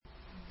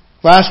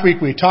Last week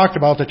we talked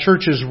about the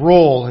church's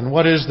role and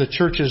what is the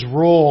church's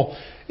role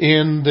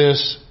in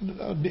this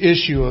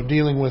issue of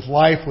dealing with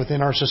life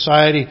within our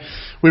society.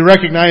 We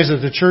recognize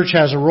that the church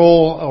has a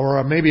role,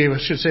 or maybe I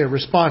should say a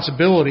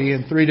responsibility,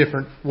 in three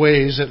different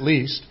ways at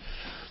least.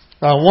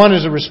 One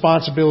is a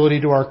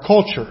responsibility to our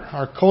culture.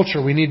 Our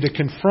culture, we need to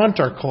confront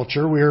our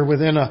culture. We are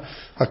within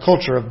a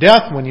culture of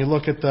death when you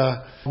look at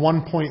the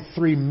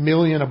 1.3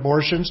 million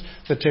abortions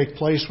that take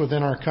place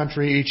within our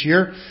country each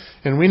year.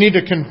 And we need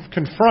to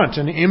confront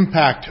and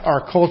impact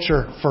our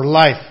culture for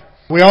life.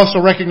 We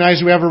also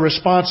recognize we have a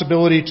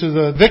responsibility to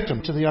the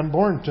victim, to the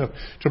unborn,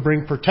 to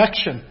bring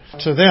protection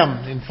to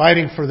them in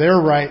fighting for their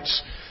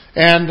rights.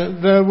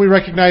 And we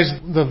recognize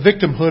the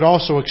victimhood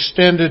also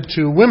extended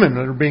to women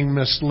that are being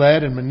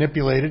misled and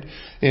manipulated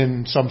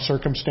in some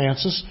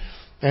circumstances.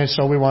 And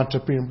so we want to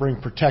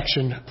bring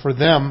protection for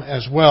them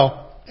as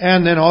well.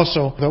 And then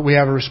also that we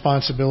have a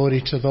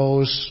responsibility to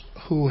those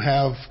who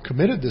have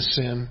committed the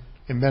sin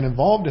and been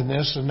involved in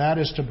this, and that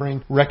is to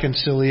bring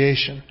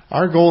reconciliation.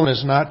 Our goal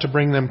is not to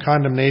bring them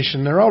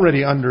condemnation. They're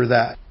already under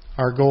that.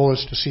 Our goal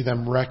is to see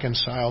them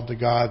reconciled to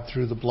God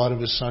through the blood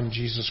of His Son,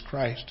 Jesus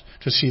Christ,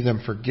 to see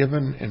them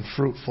forgiven and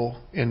fruitful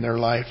in their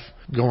life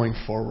going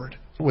forward.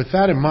 With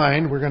that in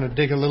mind, we're going to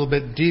dig a little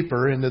bit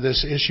deeper into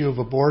this issue of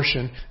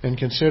abortion and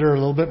consider a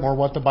little bit more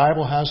what the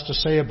Bible has to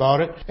say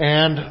about it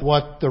and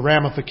what the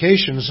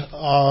ramifications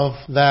of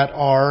that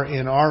are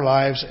in our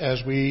lives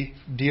as we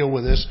deal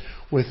with this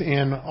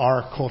within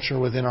our culture,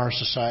 within our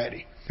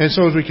society. And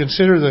so as we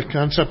consider the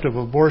concept of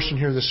abortion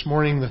here this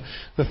morning,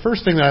 the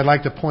first thing that I'd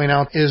like to point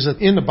out is that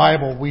in the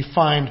Bible we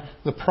find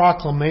the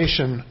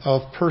proclamation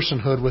of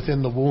personhood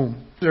within the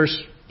womb.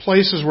 There's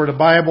places where the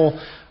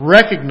Bible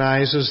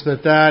recognizes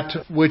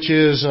that which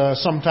is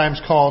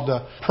sometimes called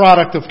the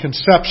product of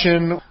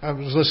conception. I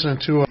was listening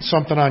to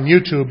something on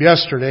YouTube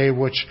yesterday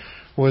which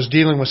was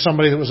dealing with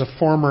somebody that was a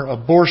former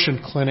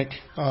abortion clinic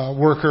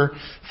worker.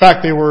 In fact,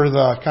 they were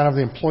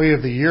the employee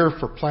of the year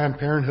for Planned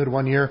Parenthood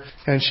one year.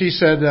 And she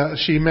said,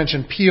 she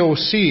mentioned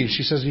POC.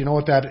 She says, you know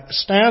what that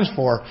stands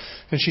for?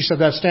 And she said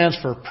that stands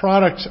for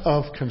product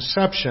of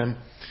conception.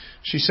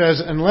 She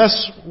says,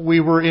 unless we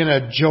were in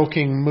a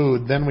joking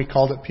mood, then we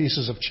called it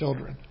pieces of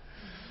children.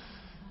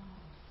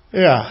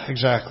 Yeah,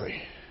 exactly.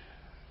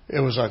 It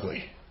was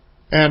ugly.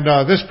 And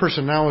this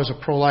person now is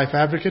a pro-life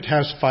advocate,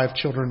 has 5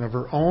 children of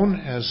her own,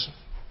 has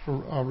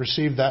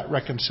received that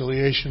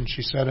reconciliation,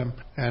 she said,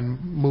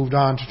 and moved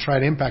on to try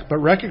to impact, but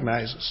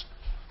recognizes,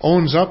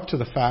 owns up to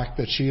the fact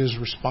that she is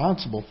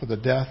responsible for the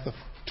death of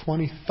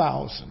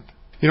 20,000.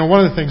 You know,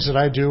 one of the things that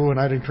I do, and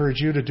I'd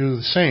encourage you to do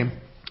the same,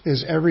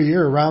 is every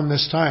year around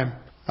this time,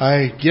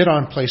 I get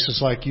on places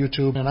like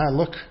YouTube and I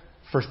look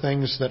for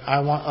things that I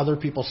want other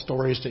people's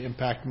stories to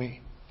impact me.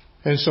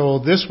 And so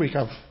this week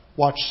I've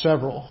watched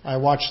several. I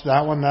watched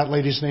that one. That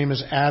lady's name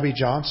is Abby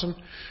Johnson.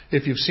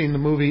 If you've seen the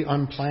movie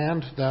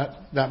Unplanned,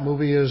 that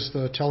movie is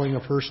the telling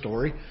of her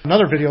story.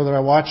 Another video that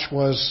I watched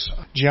was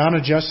Gianna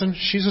Jessen.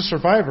 She's a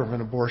survivor of an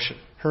abortion.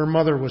 Her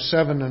mother was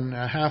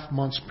 7.5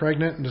 months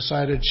pregnant and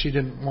decided she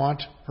didn't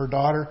want her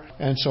daughter,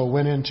 and so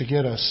went in to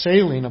get a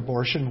saline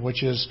abortion,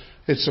 which is,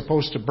 it's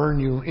supposed to burn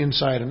you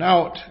inside and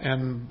out,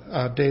 and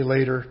a day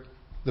later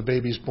the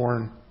baby's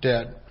born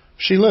dead.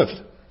 She lived.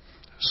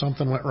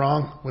 Something went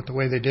wrong with the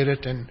way they did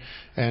it,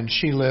 and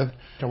she lived.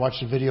 I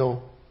watched the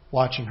video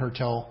watching her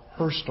tell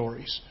her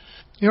stories.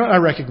 You know what? I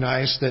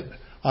recognize that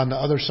on the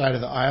other side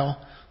of the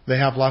aisle, they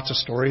have lots of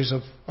stories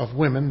of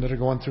women that are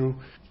going through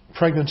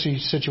pregnancy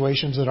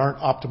situations that aren't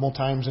optimal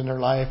times in their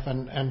life,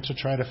 and to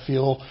try to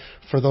feel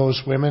for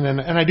those women.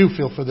 And I do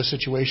feel for the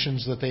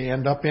situations that they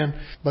end up in.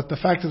 But the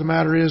fact of the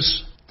matter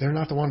is, they're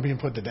not the one being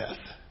put to death.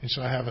 And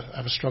so I have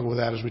a struggle with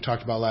that, as we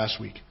talked about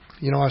last week.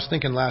 You know, I was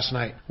thinking last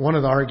night, one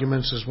of the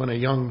arguments is when a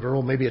young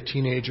girl, maybe a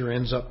teenager,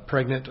 ends up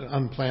pregnant,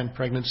 unplanned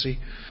pregnancy,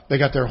 they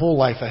got their whole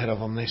life ahead of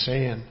them, they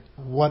say, and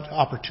what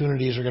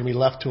opportunities are going to be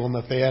left to them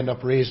if they end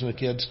up raising a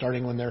kid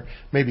starting when they're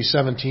maybe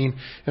 17.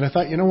 And I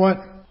thought, you know what?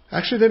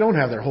 Actually, they don't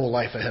have their whole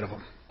life ahead of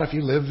them. If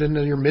you lived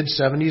into your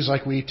mid-70s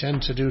like we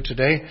tend to do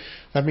today,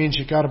 that means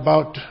you got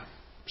about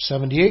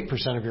 78%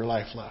 of your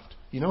life left.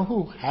 You know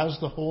who has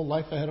the whole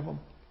life ahead of them?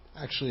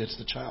 Actually, it's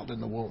the child in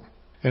the womb.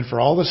 And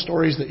for all the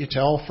stories that you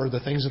tell, for the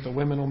things that the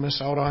women will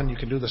miss out on, you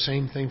can do the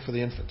same thing for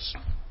the infants.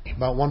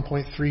 About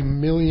 1.3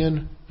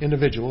 million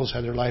individuals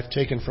had their life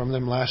taken from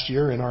them last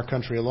year in our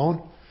country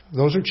alone.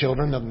 Those are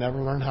children that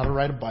never learn how to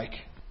ride a bike.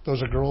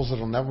 Those are girls that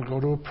will never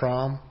go to a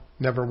prom,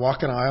 never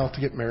walk an aisle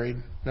to get married,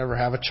 never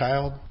have a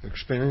child,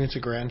 experience a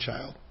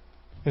grandchild.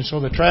 And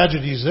so the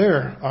tragedies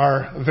there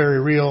are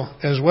very real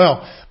as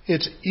well.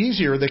 It's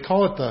easier, they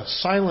call it the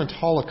silent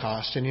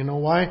Holocaust. And you know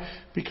why?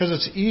 Because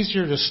it's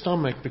easier to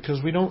stomach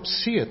because we don't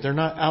see it. They're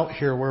not out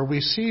here where we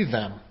see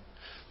them.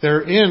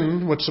 They're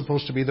in what's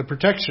supposed to be the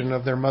protection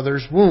of their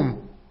mother's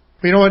womb.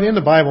 But you know what? In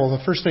the Bible,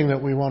 the first thing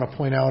that we want to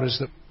point out is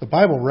that the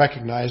Bible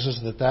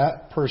recognizes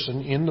that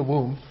person in the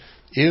womb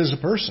is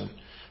a person.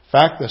 In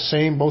fact, the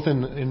same both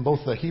in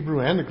both the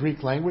Hebrew and the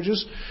Greek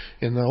languages,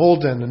 in the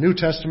Old and the New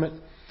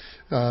Testament,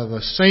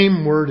 The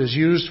same word is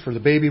used for the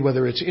baby,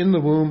 whether it's in the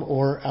womb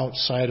or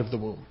outside of the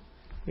womb.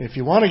 If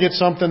you want to get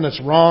something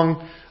that's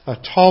wrong,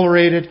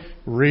 tolerated,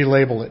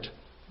 relabel it.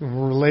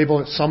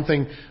 Label it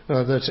something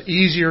that's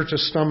easier to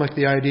stomach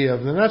the idea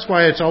of. And that's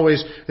why it's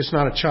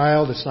not a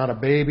child, it's not a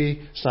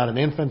baby, it's not an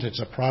infant, it's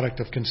a product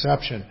of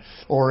conception.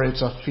 Or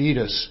it's a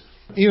fetus.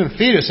 Even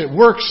fetus, it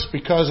works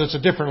because it's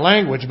a different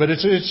language, but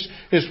it's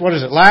what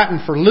is it,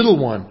 Latin for little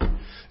one.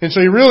 And so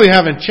you really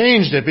haven't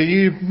changed it, but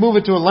you move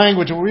it to a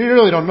language where we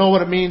really don't know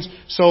what it means,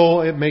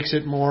 so it makes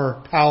it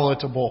more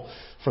palatable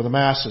for the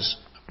masses.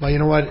 But you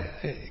know what?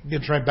 It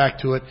gets right back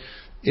to it.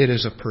 It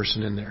is a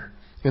person in there.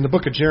 In the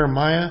book of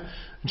Jeremiah,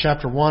 in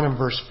chapter 1 and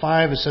verse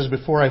 5, it says,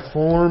 "Before I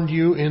formed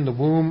you in the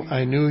womb,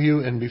 I knew you,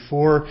 and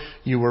before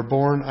you were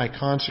born, I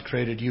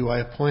consecrated you. I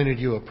appointed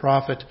you a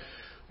prophet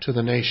to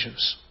the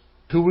nations."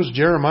 Who was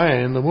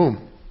Jeremiah in the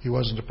womb? He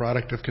wasn't a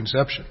product of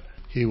conception.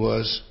 He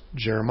was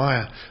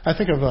Jeremiah. I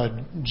think of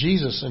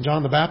Jesus and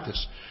John the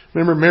Baptist.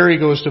 Remember, Mary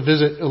goes to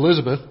visit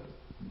Elizabeth.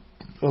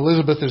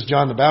 Elizabeth is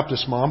John the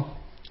Baptist's mom.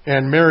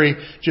 And Mary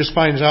just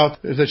finds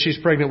out that she's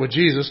pregnant with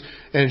Jesus.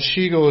 And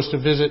she goes to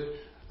visit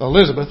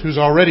Elizabeth, who's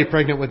already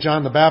pregnant with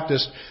John the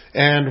Baptist.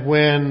 And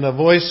when the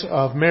voice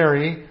of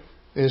Mary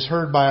is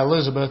heard by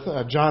Elizabeth,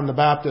 John the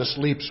Baptist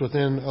leaps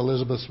within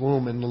Elizabeth's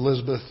womb. And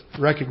Elizabeth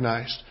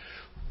recognized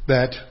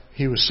that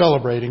he was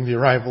celebrating the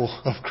arrival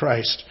of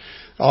Christ.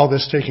 All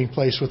this taking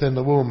place within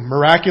the womb.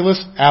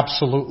 Miraculous?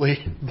 Absolutely.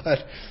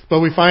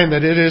 But we find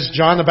that it is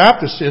John the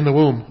Baptist in the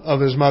womb of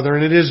his mother,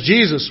 and it is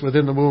Jesus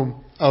within the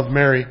womb of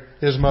Mary,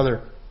 his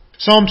mother.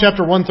 Psalm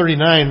chapter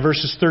 139,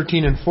 verses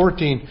 13 and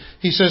 14,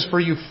 he says,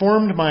 "For you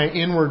formed my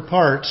inward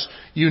parts.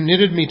 You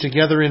knitted me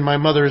together in my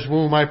mother's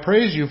womb. I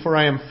praise you, for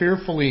I am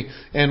fearfully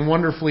and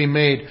wonderfully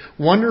made.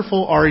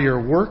 Wonderful are your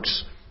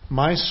works.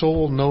 My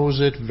soul knows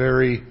it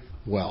very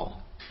well."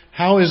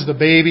 How is the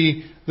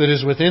baby that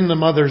is within the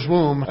mother's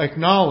womb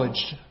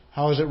acknowledged?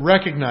 How is it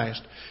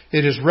recognized?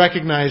 It is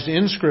recognized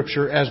in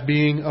Scripture as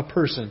being a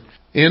person.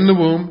 In the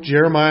womb,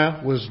 Jeremiah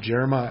was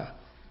Jeremiah.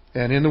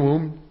 And in the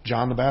womb,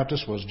 John the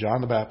Baptist was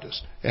John the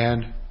Baptist.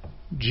 And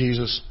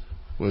Jesus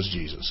was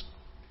Jesus.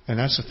 And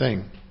that's the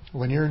thing.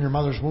 When you're in your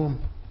mother's womb,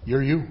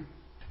 you're you.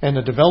 And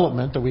the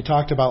development that we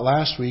talked about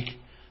last week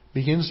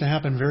begins to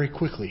happen very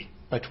quickly.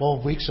 By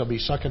 12 weeks, they'll be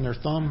sucking their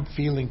thumb,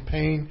 feeling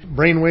pain.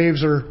 Brain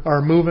waves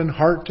are moving.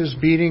 Heart is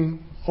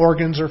beating.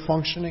 Organs are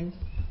functioning.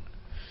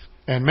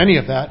 And many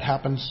of that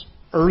happens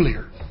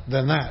earlier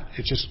than that.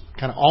 It's just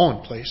kind of all in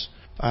place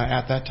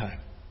at that time.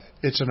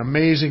 It's an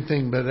amazing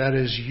thing, but that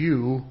is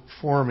you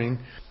forming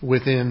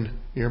within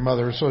your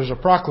mother. So there's a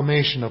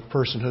proclamation of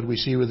personhood we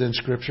see within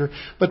Scripture.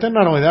 But then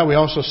not only that, we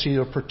also see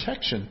a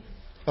protection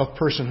of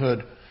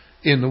personhood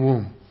in the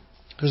womb.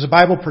 Because the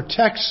Bible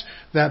protects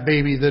that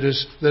baby that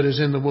is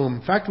in the womb.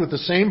 In fact, with the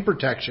same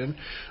protection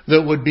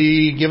that would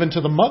be given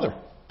to the mother.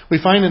 We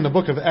find in the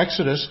book of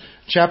Exodus,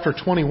 chapter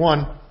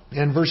 21,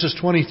 and verses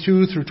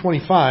 22 through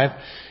 25,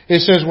 it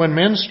says, "When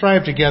men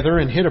strive together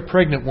and hit a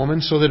pregnant woman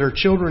so that her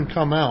children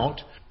come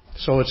out,"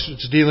 so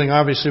it's dealing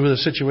obviously with a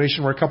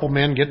situation where a couple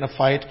men get in a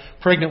fight.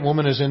 Pregnant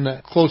woman is in the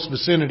close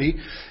vicinity,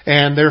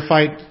 and their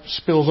fight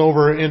spills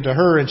over into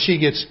her, and she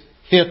gets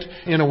hit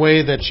in a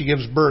way that she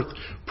gives birth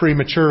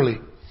prematurely.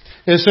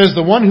 It says,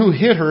 "The one who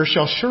hit her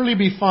shall surely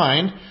be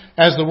fined,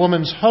 as the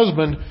woman's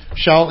husband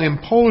shall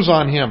impose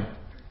on him.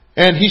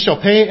 And he shall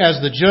pay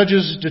as the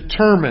judges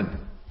determine."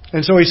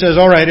 And so he says,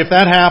 all right, if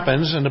that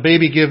happens, and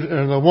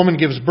the woman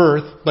gives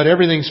birth, but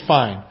everything's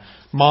fine.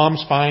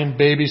 Mom's fine,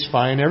 baby's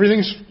fine,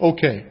 everything's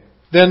okay.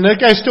 Then that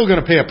guy's still going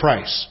to pay a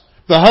price.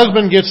 The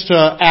husband gets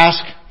to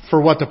ask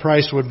for what the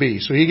price would be.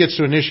 So he gets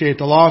to initiate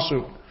the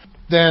lawsuit.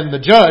 Then the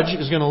judge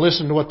is going to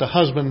listen to what the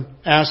husband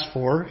asked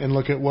for and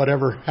look at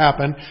whatever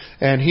happened,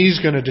 and he's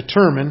going to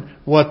determine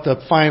what the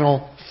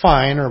final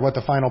fine or what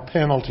the final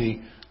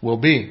penalty will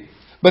be.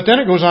 But then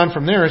it goes on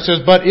from there. It says,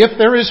 "But if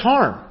there is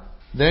harm,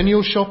 then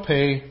you shall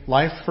pay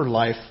life for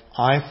life,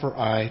 eye for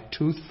eye,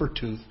 tooth for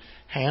tooth,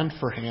 hand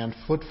for hand,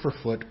 foot for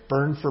foot,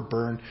 burn for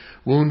burn,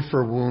 wound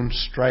for wound,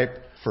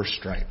 stripe for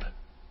stripe."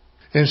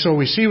 And so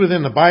we see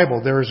within the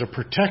Bible there is a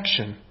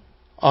protection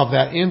of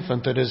that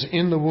infant that is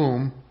in the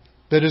womb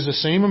that is the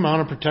same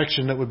amount of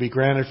protection that would be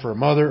granted for a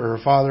mother or a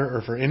father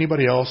or for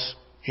anybody else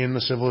in the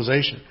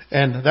civilization.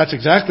 And that's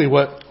exactly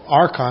what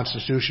our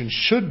Constitution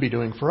should be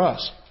doing for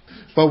us.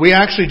 But we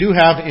actually do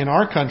have in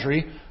our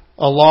country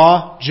a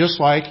law just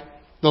like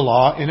the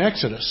law in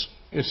Exodus.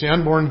 It's the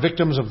Unborn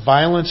Victims of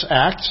Violence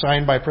Act,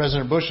 signed by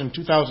President Bush in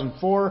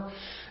 2004,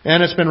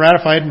 and it's been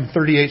ratified in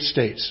 38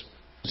 states.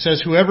 It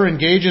says, "Whoever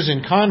engages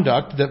in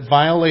conduct that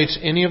violates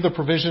any of the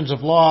provisions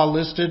of law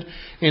listed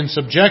in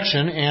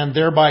subjection and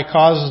thereby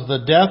causes the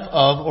death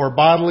of or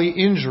bodily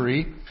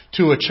injury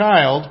to a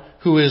child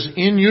who is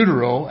in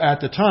utero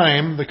at the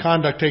time the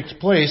conduct takes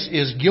place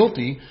is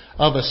guilty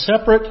of a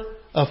separate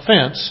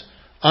offense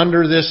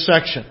under this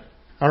section."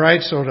 All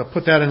right, so to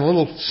put that in a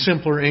little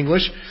simpler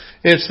English,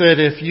 it's that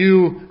if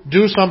you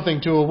do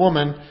something to a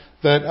woman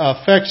that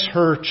affects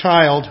her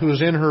child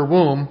who's in her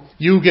womb,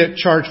 you get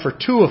charged for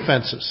two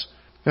offenses.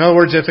 In other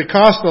words, if it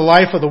costs the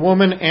life of the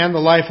woman and the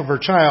life of her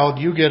child,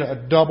 you get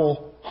a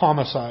double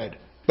homicide.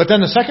 But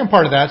then the second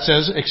part of that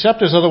says,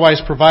 except as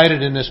otherwise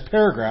provided in this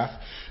paragraph,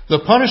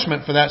 the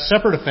punishment for that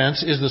separate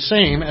offense is the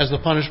same as the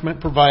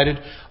punishment provided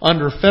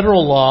under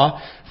federal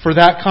law for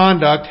that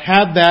conduct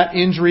had that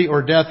injury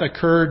or death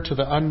occurred to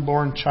the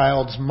unborn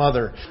child's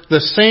mother.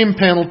 The same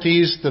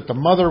penalties that the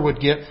mother would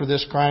get for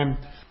this crime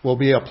will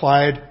be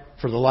applied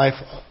for the life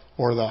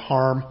or the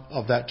harm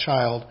of that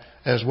child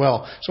as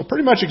well. So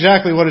pretty much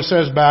exactly what it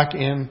says back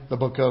in the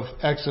book of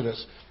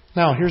Exodus.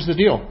 Now, here's the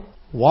deal.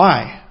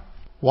 Why?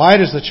 Why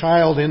does the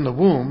child in the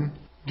womb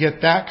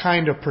get that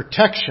kind of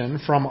protection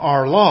from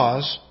our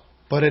laws,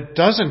 but it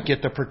doesn't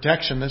get the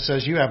protection that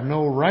says you have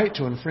no right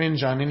to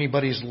infringe on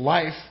anybody's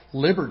life,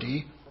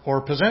 liberty,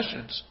 or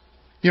possessions?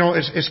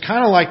 It's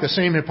kind of like the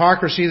same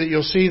hypocrisy that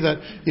you'll see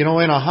that, in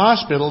a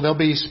hospital, they'll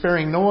be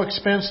sparing no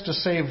expense to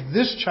save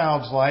this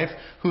child's life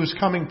who's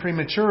coming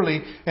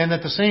prematurely, and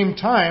at the same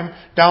time,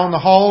 down the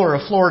hall or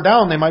a floor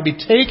down, they might be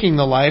taking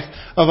the life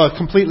of a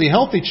completely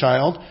healthy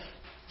child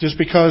just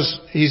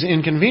because he's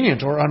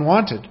inconvenient or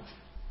unwanted.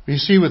 You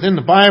see, within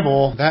the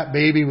Bible, that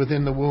baby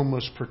within the womb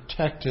was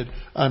protected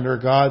under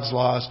God's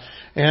laws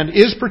and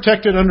is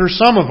protected under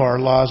some of our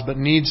laws, but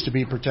needs to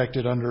be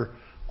protected under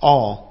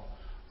all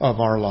of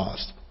our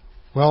laws.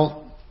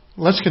 Well,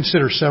 let's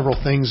consider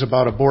several things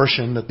about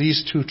abortion that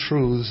these two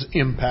truths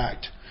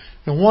impact.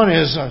 And one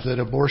is that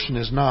abortion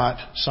is not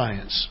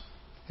science.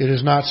 It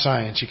is not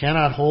science. You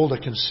cannot hold a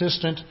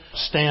consistent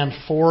stand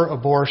for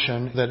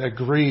abortion that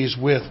agrees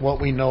with what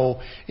we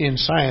know in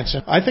science.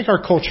 And I think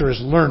our culture is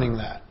learning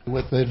that.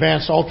 With the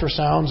advanced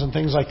ultrasounds and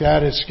things like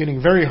that, it's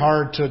getting very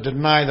hard to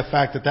deny the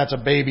fact that that's a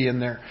baby in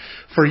there.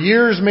 For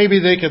years, maybe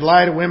they could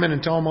lie to women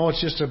and tell them,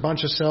 it's just a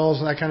bunch of cells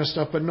and that kind of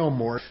stuff, but no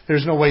more.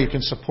 There's no way you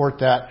can support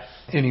that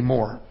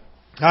anymore.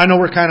 I know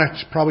we're kind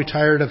of probably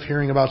tired of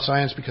hearing about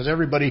science because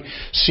everybody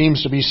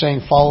seems to be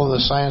saying follow the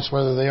science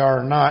whether they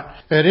are or not.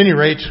 At any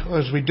rate,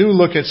 as we do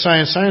look at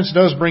science, science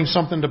does bring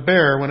something to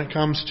bear when it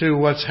comes to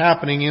what's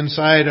happening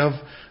inside of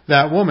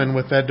that woman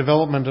with that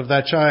development of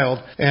that child.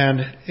 And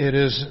it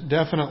is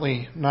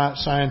definitely not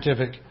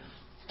scientific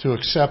to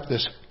accept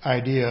this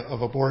idea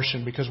of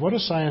abortion, because what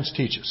does science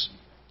teach us?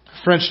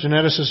 French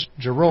geneticist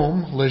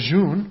Jérôme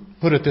Lejeune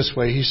put it this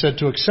way. He said,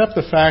 to accept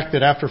the fact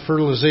that after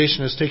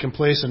fertilization has taken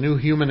place, a new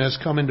human has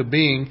come into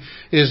being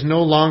is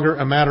no longer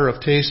a matter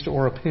of taste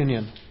or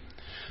opinion.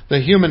 The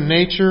human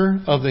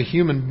nature of the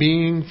human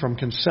being from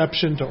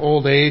conception to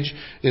old age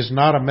is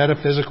not a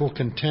metaphysical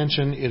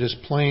contention. It is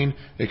plain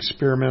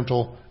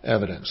experimental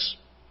evidence.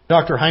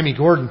 Dr. Jaime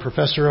Gordon,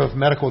 professor of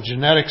medical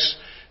genetics,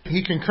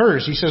 he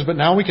concurs. He says, but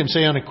now we can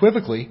say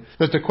unequivocally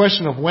that the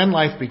question of when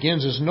life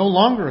begins is no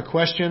longer a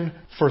question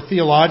for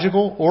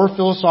theological or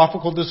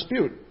philosophical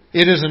dispute.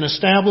 It is an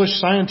established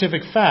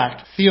scientific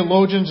fact.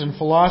 Theologians and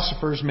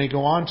philosophers may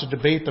go on to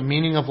debate the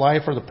meaning of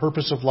life or the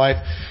purpose of life,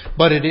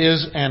 but it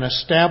is an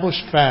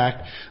established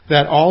fact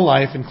that all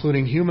life,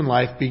 including human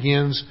life,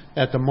 begins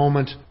at the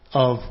moment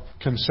of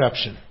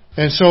conception.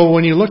 And so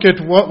when you look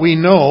at what we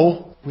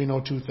know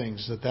two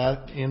things,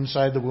 that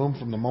inside the womb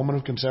from the moment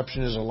of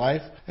conception is a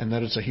life, and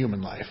that it's a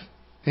human life.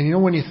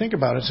 And when you think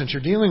about it, since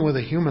you're dealing with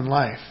a human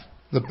life,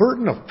 the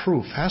burden of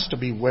proof has to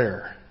be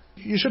where?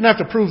 You shouldn't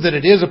have to prove that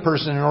it is a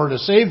person in order to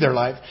save their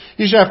life.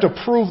 You should have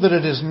to prove that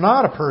it is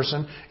not a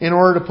person in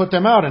order to put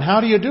them out. And how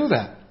do you do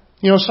that?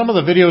 Some of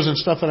the videos and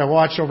stuff that I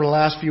watched over the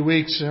last few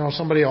weeks,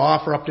 somebody will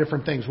offer up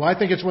different things. Well, I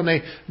think it's when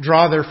they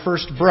draw their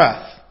first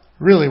breath.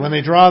 Really, when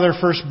they draw their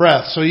first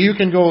breath. So you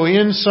can go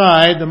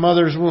inside the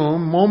mother's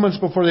womb moments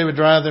before they would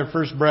draw their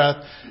first breath,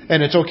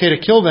 and it's okay to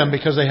kill them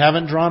because they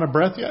haven't drawn a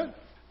breath yet.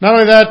 Not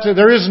only that,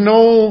 there is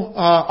no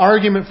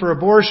argument for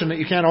abortion that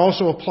you can't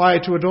also apply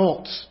to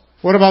adults.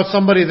 What about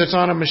somebody that's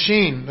on a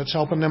machine that's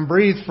helping them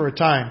breathe for a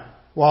time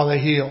while they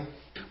heal?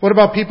 What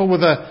about people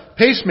with a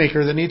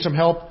pacemaker that need some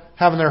help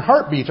having their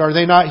heart beat? Are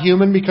they not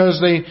human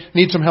because they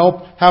need some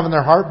help having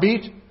their heart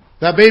beat?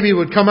 That baby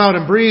would come out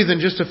and breathe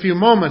in just a few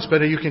moments, but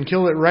you can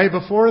kill it right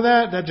before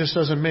that? That just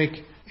doesn't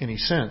make any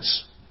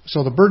sense.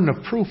 So the burden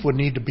of proof would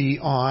need to be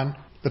on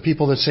the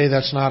people that say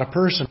that's not a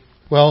person.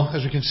 Well,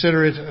 as we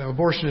consider it,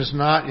 abortion is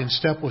not in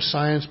step with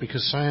science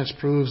because science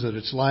proves that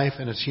it's life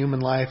and it's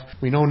human life.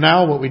 We know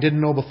now what we didn't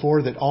know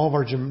before, that all of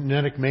our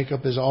genetic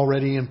makeup is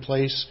already in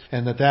place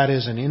and that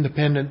is an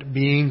independent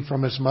being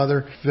from its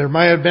mother. There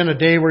might have been a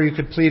day where you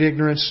could plead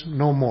ignorance.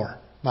 No more.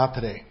 Not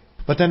today.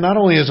 But then not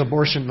only is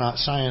abortion not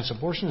science,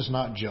 abortion is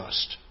not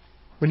just.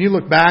 When you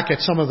look back at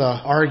some of the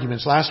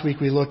arguments, last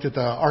week we looked at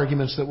the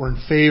arguments that were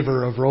in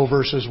favor of Roe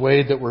versus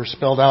Wade that were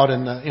spelled out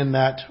in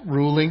that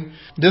ruling.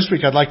 This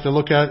week I'd like to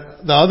look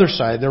at the other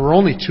side. There were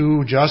only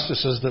 2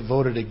 justices that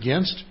voted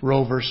against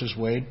Roe versus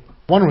Wade.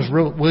 One was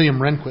William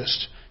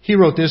Rehnquist. He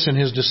wrote this in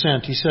his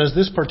dissent. He says,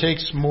 this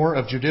partakes more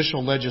of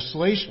judicial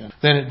legislation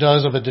than it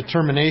does of a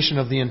determination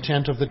of the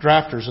intent of the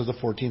drafters of the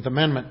 14th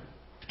Amendment.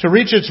 To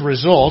reach its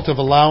result of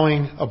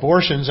allowing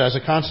abortions as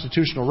a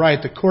constitutional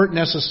right, the court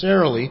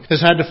necessarily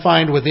has had to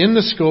find within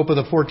the scope of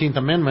the 14th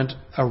Amendment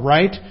a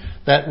right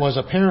that was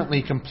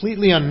apparently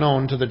completely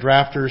unknown to the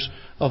drafters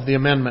of the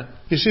amendment.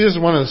 You see, this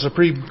is one of the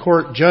Supreme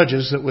Court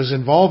judges that was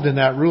involved in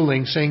that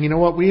ruling saying, you know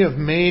what, we have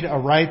made a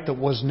right that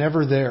was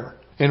never there.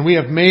 And we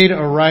have made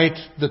a right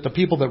that the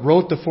people that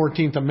wrote the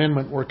 14th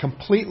Amendment were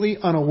completely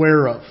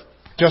unaware of.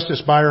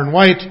 Justice Byron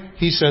White,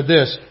 he said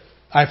this,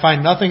 I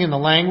find nothing in the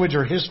language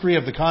or history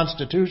of the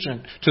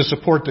Constitution to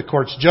support the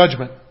court's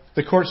judgment.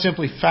 The court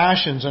simply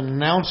fashions and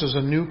announces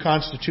a new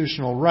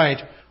constitutional right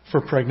for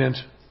pregnant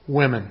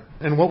women.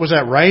 And what was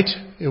that right?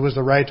 It was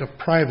the right of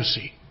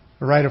privacy.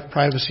 The right of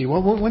privacy.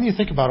 Well, when you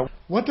think about it,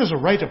 what does a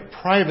right of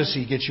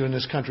privacy get you in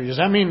this country? Does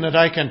that mean that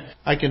I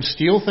can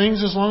steal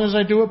things as long as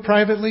I do it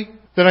privately?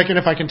 That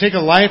if I can take a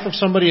life of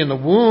somebody in the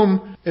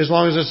womb, as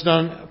long as it's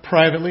done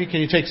privately,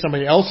 can you take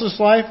somebody else's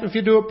life if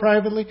you do it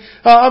privately?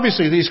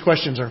 Obviously, these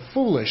questions are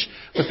foolish,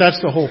 but that's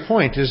the whole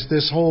point, is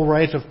this whole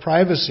right of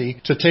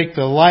privacy to take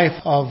the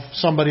life of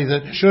somebody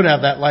that should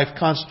have that life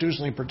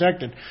constitutionally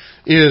protected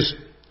is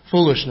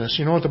foolishness.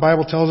 You know what the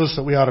Bible tells us?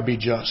 That we ought to be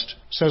just.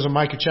 It says in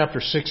Micah chapter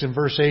 6 and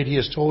verse 8, He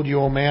has told you,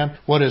 O man,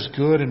 what is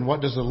good and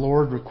what does the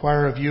Lord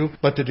require of you,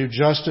 but to do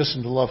justice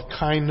and to love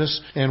kindness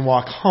and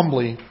walk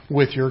humbly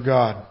with your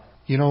God.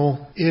 You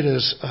know, it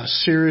is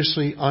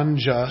seriously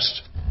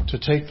unjust to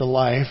take the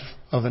life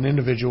of an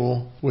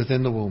individual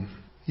within the womb.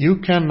 You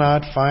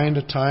cannot find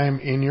a time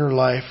in your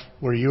life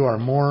where you are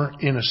more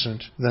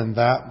innocent than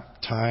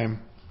that time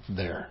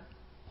there,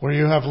 where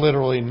you have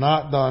literally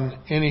not done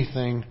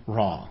anything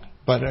wrong.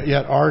 But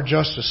yet our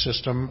justice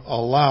system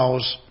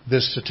allows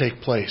this to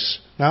take place.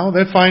 Now,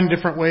 they find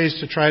different ways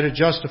to try to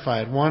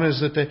justify it. One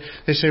is that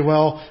they say,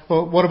 well,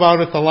 what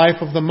about if the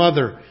life of the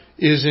mother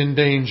is in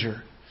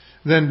danger?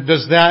 Then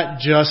does that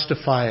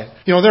justify it?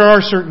 You know, there are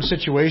certain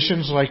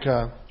situations like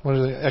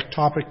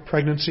ectopic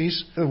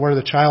pregnancies where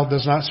the child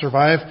does not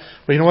survive.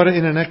 But you know what?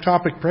 In an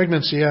ectopic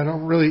pregnancy,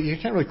 you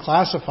can't really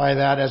classify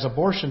that as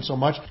abortion so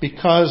much,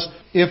 because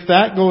if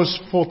that goes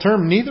full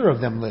term, neither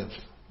of them live.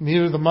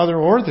 Neither the mother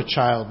or the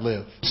child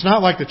live. It's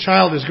not like the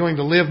child is going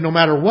to live no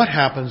matter what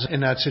happens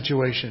in that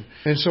situation.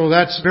 And so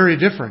that's very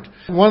different.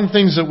 One of the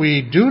things that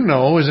we do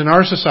know is in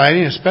our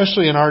society,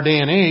 especially in our day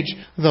and age,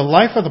 the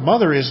life of the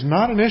mother is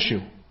not an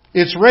issue.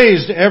 It's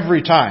raised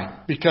every time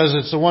because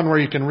it's the one where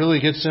you can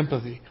really get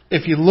sympathy.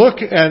 If you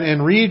look at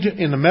and read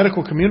in the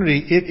medical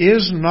community, it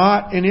is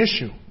not an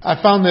issue. I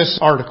found this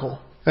article.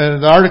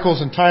 The article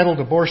is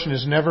entitled, Abortion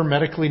is Never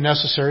Medically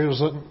Necessary. It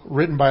was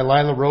written by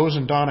Lila Rose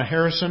and Donna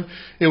Harrison.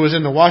 It was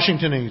in the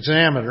Washington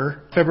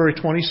Examiner, February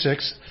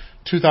 26,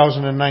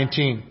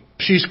 2019.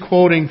 She's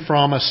quoting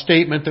from a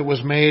statement that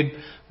was made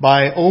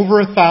by over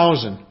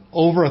 1,000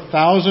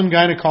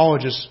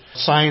 gynecologists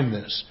signed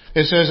this.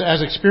 It says,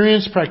 as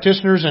experienced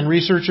practitioners and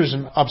researchers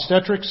in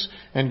obstetrics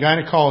and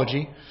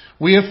gynecology,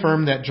 we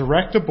affirm that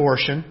direct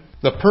abortion,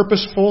 the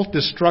purposeful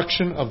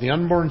destruction of the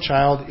unborn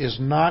child, is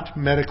not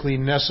medically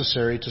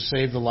necessary to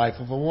save the life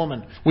of a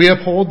woman. We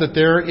uphold that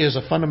there is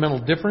a fundamental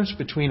difference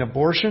between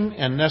abortion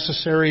and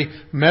necessary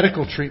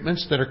medical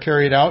treatments that are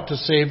carried out to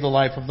save the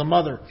life of the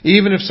mother.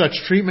 Even if such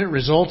treatment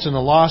results in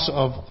the loss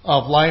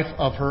of life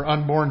of her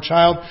unborn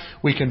child,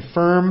 we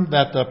confirm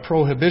that the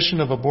prohibition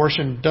of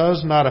abortion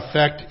does not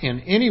affect in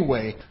any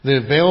way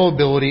the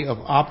availability of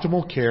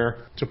optimal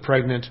care to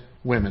pregnant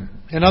women.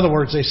 In other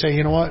words, they say,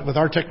 you know what, with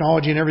our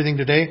technology and everything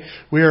today,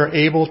 we are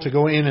able to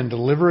go in and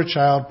deliver a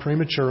child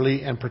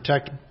prematurely and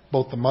protect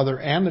both the mother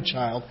and the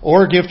child,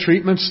 or give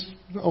treatments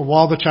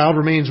while the child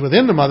remains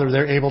within the mother,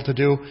 they're able to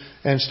do,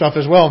 and stuff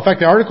as well. In fact,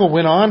 the article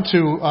went on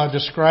to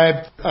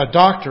describe a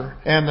doctor,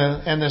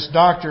 and this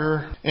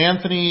doctor,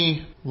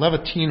 Anthony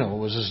Levatino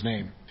was his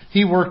name.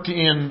 He worked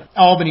in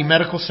Albany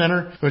Medical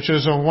Center, which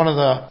is one of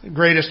the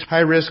greatest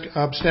high-risk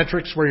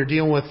obstetrics where you're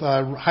dealing with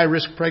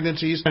high-risk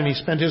pregnancies. And he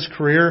spent his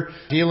career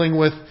dealing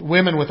with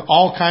women with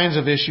all kinds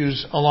of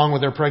issues along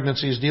with their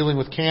pregnancies, dealing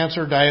with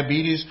cancer,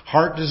 diabetes,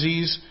 heart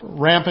disease,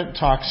 rampant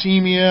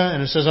toxemia,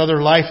 and it says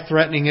other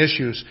life-threatening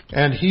issues.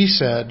 And he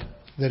said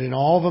that in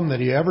all of them that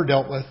he ever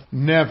dealt with,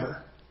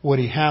 never would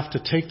he have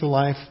to take the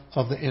life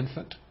of the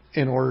infant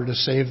in order to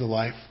save the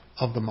life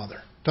of the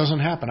mother.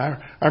 Doesn't happen. I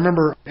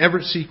remember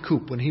Everett C.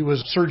 Koop, when he was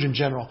Surgeon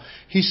General,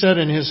 he said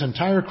in his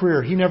entire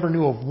career he never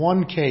knew of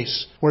one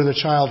case where the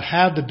child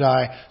had to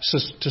die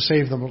to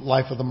save the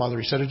life of the mother.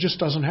 He said it just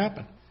doesn't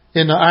happen.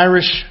 In the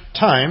Irish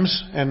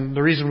Times, and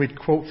the reason we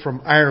quote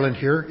from Ireland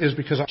here is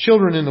because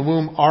children in the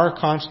womb are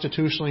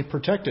constitutionally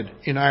protected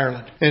in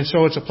Ireland. And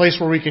so it's a place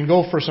where we can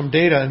go for some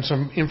data and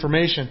some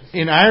information.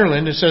 In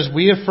Ireland, it says,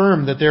 we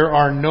affirm that there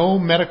are no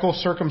medical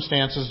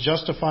circumstances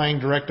justifying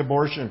direct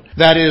abortion.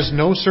 That is,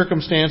 no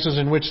circumstances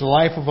in which the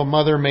life of a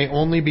mother may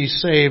only be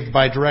saved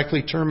by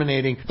directly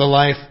terminating the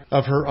life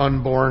of her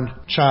unborn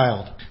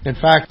child. In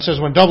fact, it says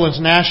when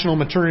Dublin's National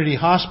Maternity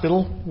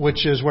Hospital,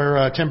 which is where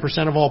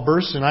 10% of all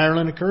births in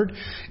Ireland occurred,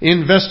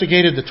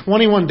 investigated the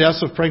 21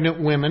 deaths of pregnant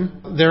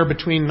women there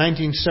between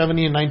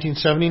 1970 and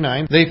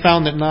 1979, they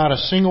found that not a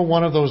single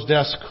one of those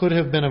deaths could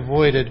have been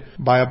avoided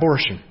by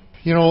abortion.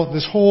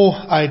 This whole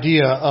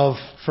idea of,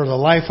 for the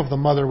life of the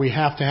mother, we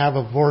have to have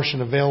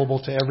abortion available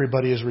to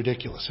everybody is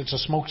ridiculous. It's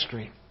a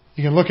smokescreen.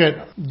 You can look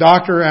at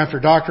doctor after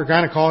doctor,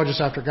 gynecologist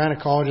after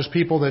gynecologist,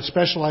 people that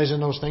specialize in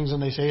those things,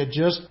 and they say it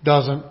just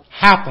doesn't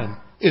happen.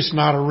 It's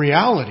not a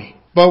reality.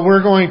 But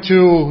we're going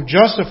to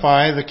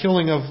justify the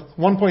killing of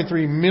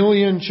 1.3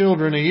 million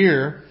children a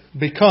year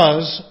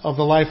because of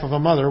the life of a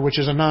mother, which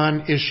is a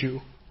non-issue.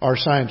 Our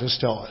scientists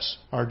tell us.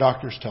 Our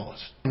doctors tell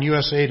us. In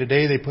USA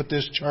Today, they put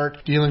this chart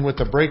dealing with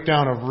the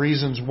breakdown of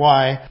reasons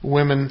why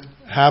women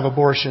have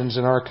abortions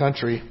in our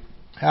country.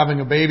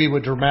 Having a baby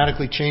would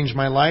dramatically change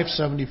my life,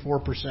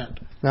 74%.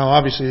 Now,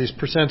 obviously, these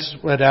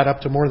percents would add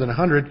up to more than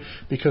 100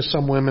 because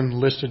some women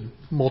listed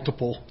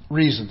multiple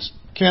reasons.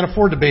 Can't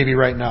afford the baby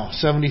right now,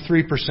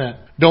 73%.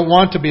 Don't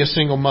want to be a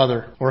single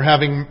mother or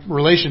having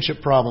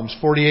relationship problems,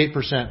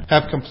 48%.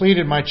 Have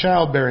completed my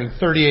childbearing,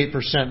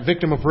 38%.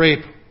 Victim of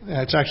rape,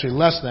 it's actually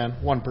less than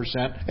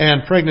 1%.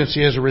 And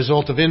pregnancy as a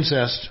result of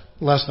incest,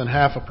 less than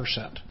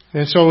 0.5%.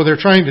 And so they're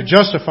trying to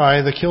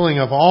justify the killing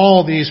of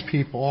all these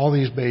people, all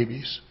these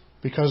babies,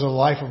 because of the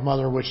life of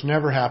mother, which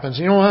never happens.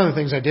 One of the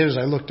things I did is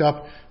I looked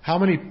up how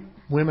many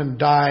women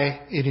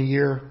die in a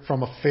year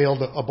from a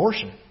failed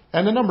abortion.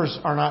 And the numbers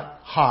are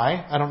not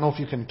high. I don't know if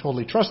you can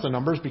totally trust the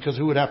numbers because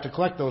who would have to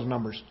collect those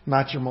numbers?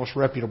 Not your most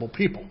reputable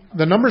people.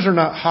 The numbers are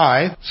not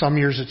high. Some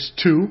years it's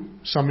 2.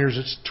 Some years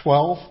it's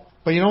 12.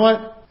 But you know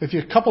what? If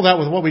you couple that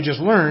with what we just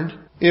learned,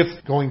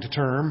 if going to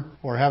term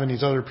or having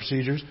these other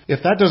procedures,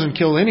 if that doesn't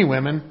kill any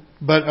women,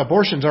 but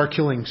abortions are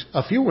killing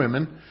a few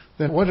women,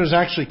 then what is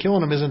actually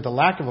killing them isn't the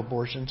lack of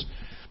abortions.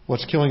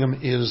 What's killing them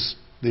is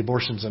the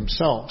abortions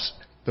themselves.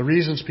 The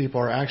reasons people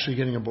are actually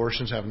getting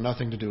abortions have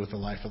nothing to do with the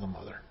life of the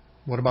mother.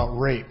 What about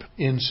rape,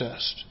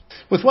 incest?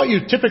 With what you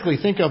typically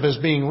think of as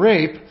being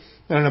rape,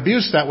 and an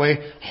abuse that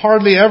way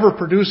hardly ever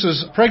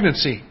produces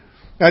pregnancy.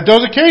 That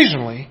does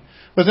occasionally,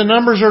 but the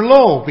numbers are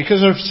low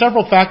because there are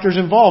several factors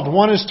involved.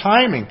 One is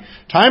timing.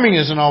 Timing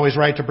isn't always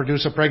right to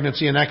produce a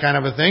pregnancy and that kind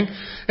of a thing.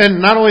 And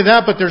not only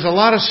that, but there's a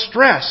lot of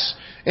stress.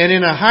 And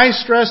in a high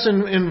stress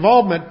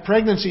involvement,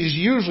 pregnancies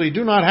usually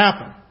do not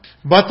happen.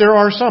 But there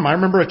are some. I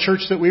remember a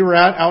church that we were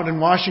at out in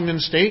Washington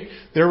State.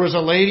 There was a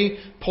lady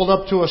pulled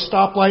up to a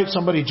stoplight.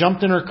 Somebody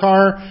jumped in her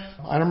car.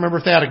 I don't remember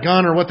if they had a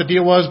gun or what the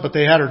deal was, but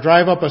they had her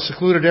drive up a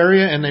secluded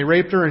area and they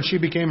raped her and she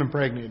became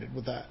impregnated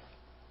with that.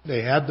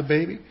 They had the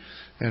baby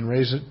and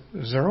raised it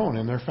as their own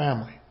in their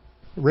family.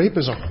 Rape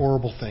is a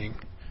horrible thing.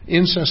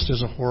 Incest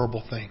is a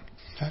horrible thing.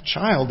 That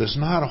child is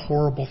not a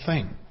horrible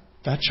thing.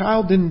 That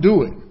child didn't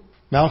do it.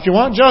 Now, if you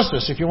want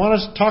justice, if you want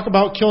to talk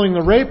about killing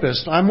the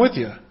rapist, I'm with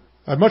you.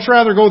 I'd much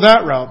rather go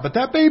that route. But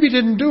that baby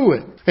didn't do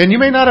it. And you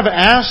may not have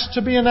asked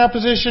to be in that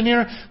position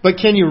here, but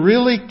can you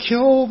really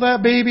kill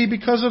that baby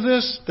because of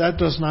this? That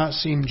does not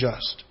seem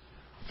just.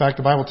 In fact,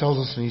 the Bible tells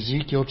us in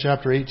Ezekiel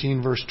chapter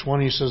 18, verse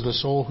 20, it says, "The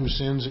soul who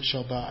sins, it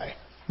shall die.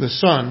 The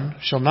son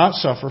shall not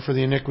suffer for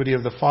the iniquity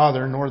of the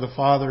father, nor the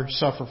father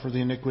suffer for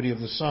the iniquity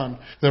of the son.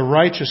 The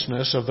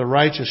righteousness of the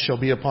righteous shall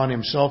be upon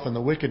himself, and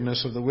the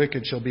wickedness of the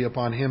wicked shall be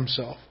upon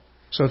himself."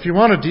 So if you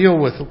want to deal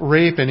with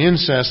rape and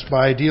incest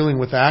by dealing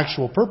with the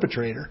actual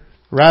perpetrator,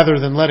 rather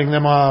than letting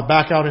them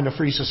back out into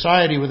free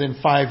society within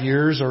 5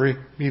 years or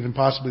even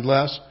possibly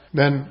less,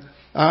 then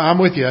I'm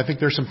with you. I think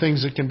there's some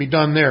things that can be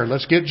done there.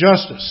 Let's get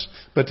justice.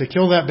 But to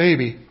kill that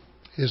baby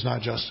is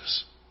not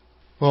justice.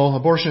 Well,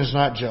 abortion is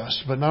not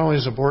just. But not only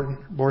is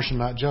abortion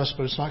not just,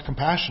 but it's not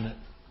compassionate.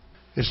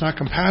 It's not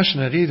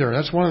compassionate either.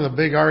 That's one of the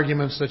big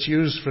arguments that's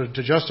used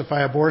to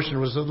justify abortion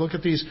was to look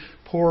at these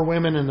poor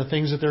women and the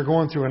things that they're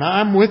going through. And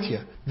I'm with you.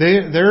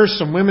 There are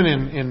some women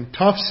in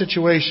tough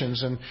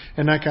situations and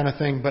that kind of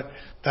thing. But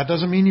that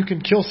doesn't mean you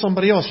can kill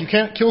somebody else. You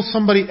can't kill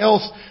somebody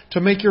else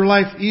to make your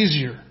life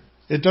easier.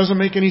 It doesn't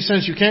make any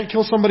sense. You can't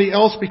kill somebody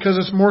else because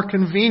it's more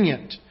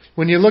convenient.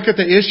 When you look at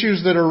the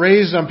issues that are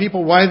raised on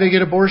people, why they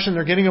get abortion,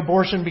 they're getting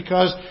abortion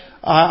because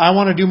I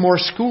want to do more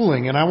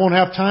schooling and I won't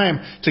have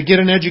time to get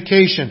an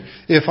education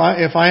if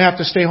I have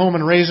to stay home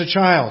and raise a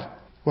child.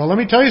 Well, let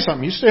me tell you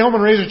something. You stay home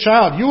and raise a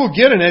child, you will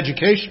get an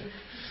education.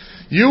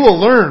 You will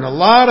learn a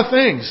lot of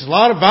things, a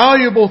lot of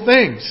valuable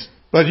things,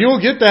 but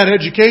you'll get that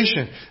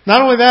education.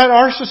 Not only that,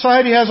 our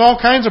society has all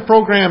kinds of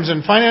programs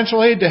and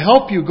financial aid to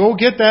help you go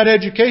get that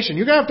education.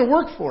 You're going to have to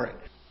work for it.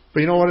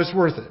 But you know what? It's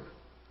worth it.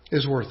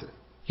 It's worth it.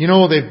 You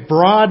know, they've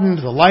broadened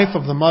the life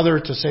of the mother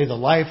to say the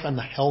life and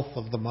the health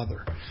of the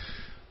mother.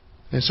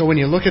 And so when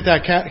you look at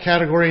that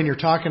category and you're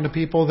talking to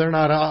people, they're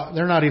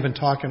not even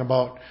talking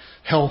about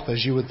health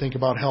as you would think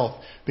about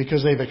health,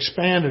 because they've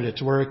expanded it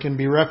to where it can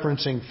be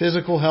referencing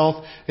physical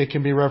health, it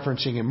can be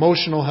referencing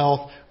emotional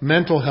health,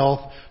 mental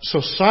health,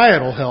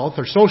 societal health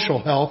or social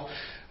health,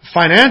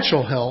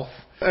 financial health,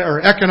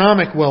 or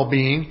economic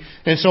well-being.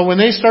 And so when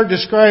they start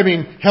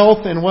describing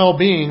health and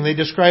well-being, they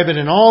describe it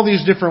in all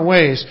these different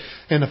ways.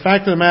 And the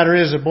fact of the matter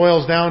is, it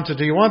boils down to,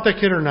 do you want that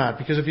kid or not?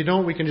 Because if you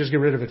don't, we can just get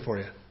rid of it for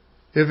you.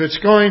 If it's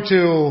going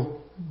to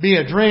be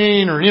a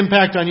drain or an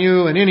impact on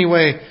you in any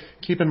way,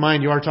 keep in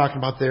mind you are talking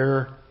about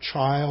their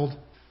child.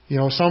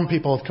 Some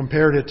people have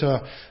compared it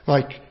to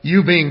like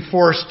you being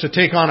forced to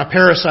take on a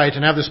parasite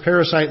and have this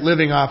parasite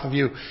living off of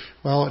you.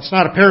 Well, it's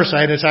not a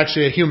parasite, it's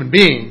actually a human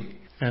being.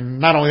 And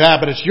not only that,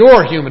 but it's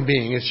your human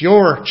being. It's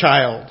your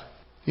child.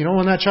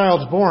 When that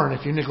child's born,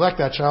 if you neglect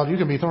that child, you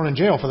can be thrown in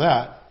jail for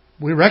that.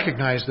 We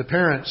recognize the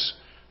parents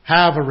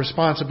have a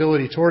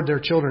responsibility toward their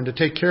children, to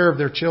take care of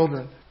their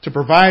children, to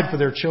provide for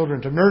their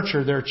children, to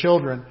nurture their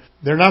children.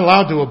 They're not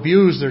allowed to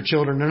abuse their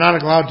children. They're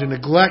not allowed to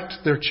neglect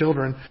their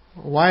children.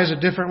 Why is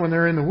it different when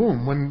they're in the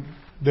womb, when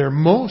they're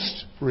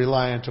most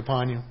reliant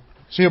upon you?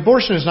 See,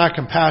 abortion is not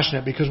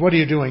compassionate, because what are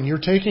you doing? You're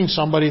taking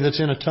somebody that's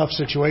in a tough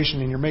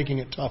situation and you're making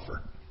it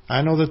tougher.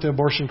 I know that the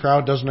abortion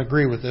crowd doesn't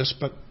agree with this,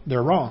 but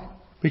they're wrong.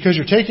 Because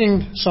you're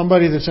taking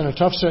somebody that's in a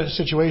tough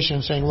situation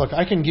and saying, look,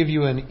 I can give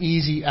you an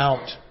easy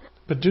out.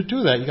 But to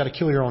do that, you got to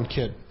kill your own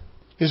kid.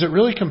 Is it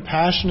really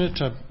compassionate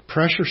to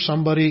pressure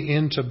somebody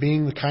into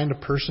being the kind of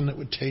person that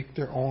would take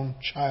their own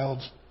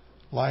child's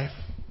life?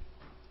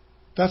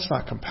 That's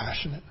not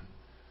compassionate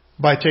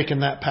by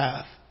taking that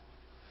path.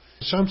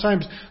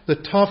 Sometimes the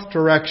tough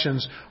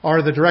directions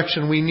are the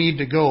direction we need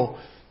to go.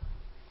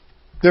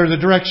 They're the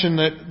direction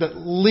that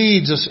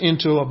leads us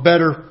into a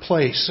better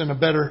place and a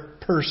better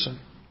person.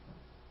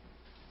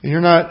 And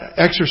you're not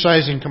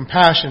exercising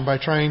compassion by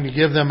trying to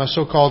give them a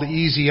so-called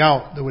easy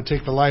out that would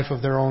take the life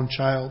of their own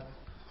child.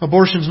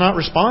 Abortion's not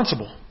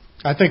responsible.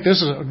 I think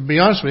this is, to be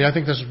honest with you, I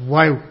think this is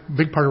a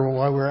big part of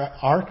why we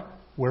are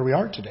where we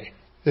are today.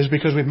 Is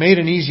because we've made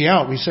an easy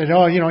out. We said,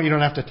 you don't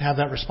have to have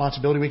that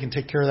responsibility. We can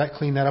take care of that,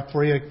 clean that up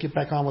for you, get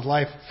back on with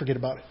life, forget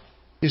about it.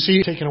 You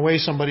see, taking away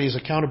somebody's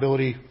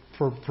accountability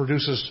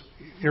produces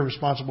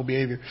irresponsible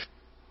behavior.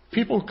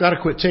 People got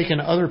to quit taking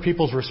other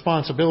people's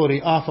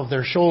responsibility off of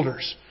their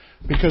shoulders.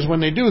 Because when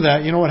they do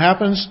that, you know what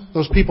happens?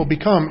 Those people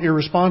become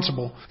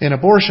irresponsible. And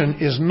abortion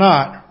is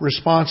not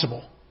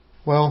responsible.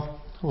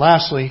 Well,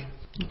 lastly,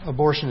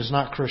 abortion is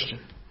not Christian.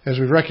 As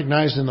we've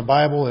recognized in the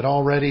Bible, it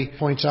already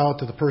points out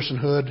to the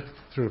personhood,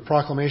 through the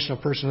proclamation of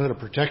personhood, a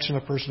protection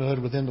of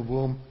personhood within the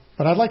womb.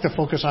 But I'd like to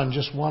focus on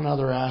just one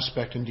other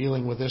aspect in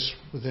dealing with this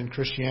within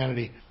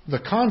Christianity. The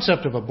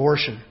concept of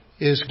abortion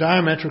is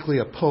diametrically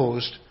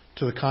opposed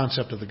to the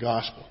concept of the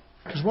gospel.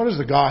 Because what is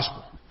the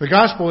gospel? The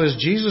gospel is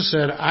Jesus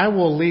said, I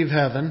will leave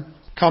heaven,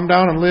 come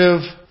down and live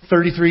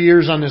 33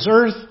 years on this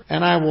earth,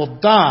 and I will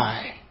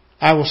die.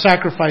 I will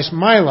sacrifice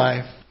my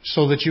life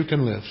so that you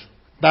can live.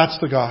 That's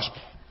the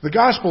gospel. The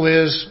gospel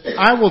is,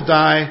 I will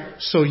die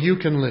so you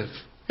can live.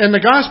 And the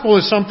gospel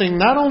is something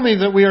not only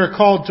that we are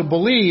called to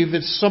believe,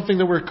 it's something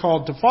that we're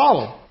called to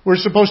follow. We're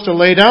supposed to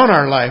lay down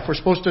our life. We're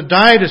supposed to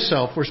die to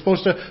self. We're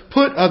supposed to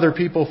put other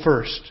people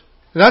first.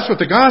 And that's what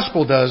the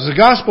gospel does. The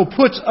gospel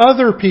puts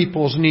other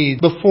people's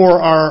needs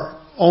before our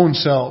own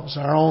selves,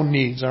 our own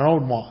needs, our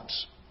own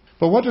wants.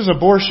 But what does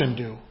abortion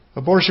do?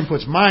 Abortion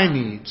puts my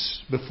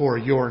needs before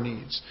your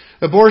needs.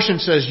 Abortion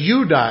says,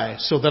 you die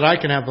so that I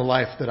can have the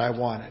life that I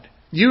wanted.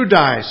 You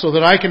die so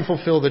that I can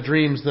fulfill the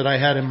dreams that I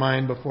had in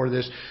mind before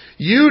this.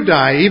 You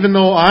die even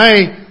though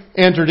I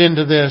entered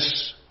into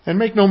this. And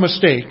make no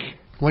mistake,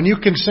 when you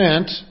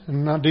consent,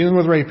 I'm not dealing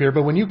with rape here,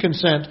 but when you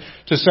consent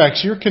to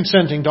sex, you're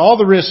consenting to all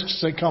the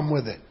risks that come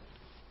with it.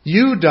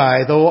 You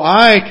die, though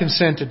I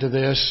consented to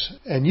this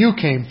and you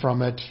came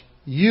from it,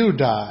 you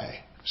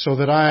die so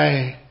that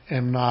I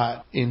am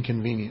not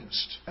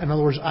inconvenienced. In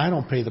other words, I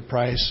don't pay the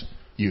price,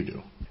 you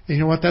do. And you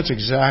know what? That's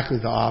exactly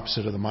the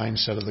opposite of the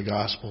mindset of the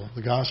gospel.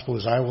 The gospel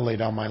is I will lay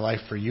down my life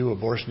for you.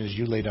 Abortion is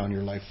you lay down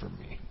your life for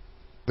me.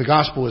 The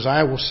gospel is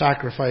I will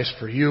sacrifice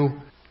for you.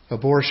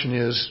 Abortion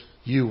is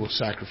you will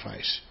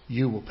sacrifice.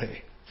 You will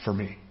pay for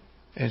me.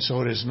 And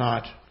so it is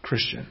not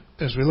Christian.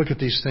 As we look at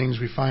these things,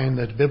 we find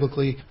that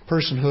biblically,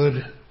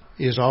 personhood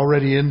is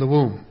already in the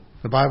womb.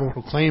 The Bible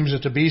proclaims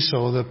it to be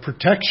so. The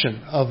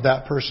protection of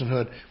that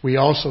personhood we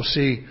also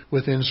see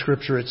within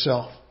Scripture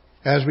itself.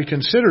 As we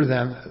consider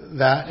then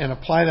that and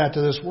apply that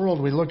to this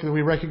world,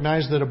 we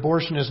recognize that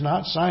abortion is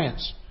not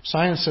science.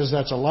 Science says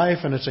that's a life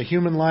and it's a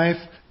human life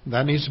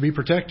that needs to be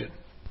protected.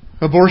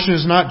 Abortion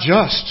is not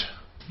just.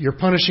 You're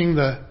punishing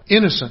the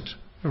innocent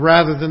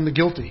rather than the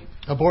guilty.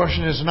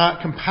 Abortion is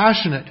not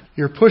compassionate.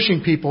 You're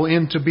pushing people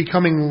into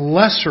becoming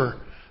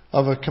lesser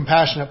of a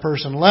compassionate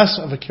person, less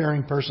of a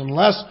caring person,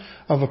 less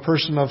of a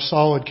person of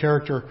solid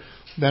character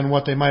than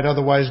what they might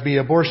otherwise be.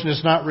 Abortion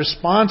is not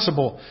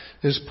responsible.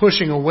 Is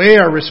pushing away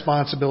our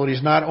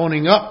responsibilities, not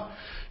owning up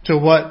to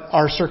what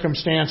our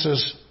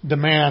circumstances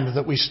demand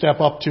that we step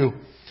up to.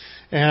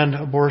 And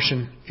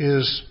abortion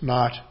is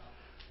not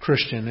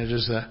Christian. It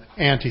is the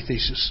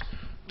antithesis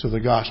to the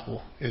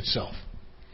gospel itself.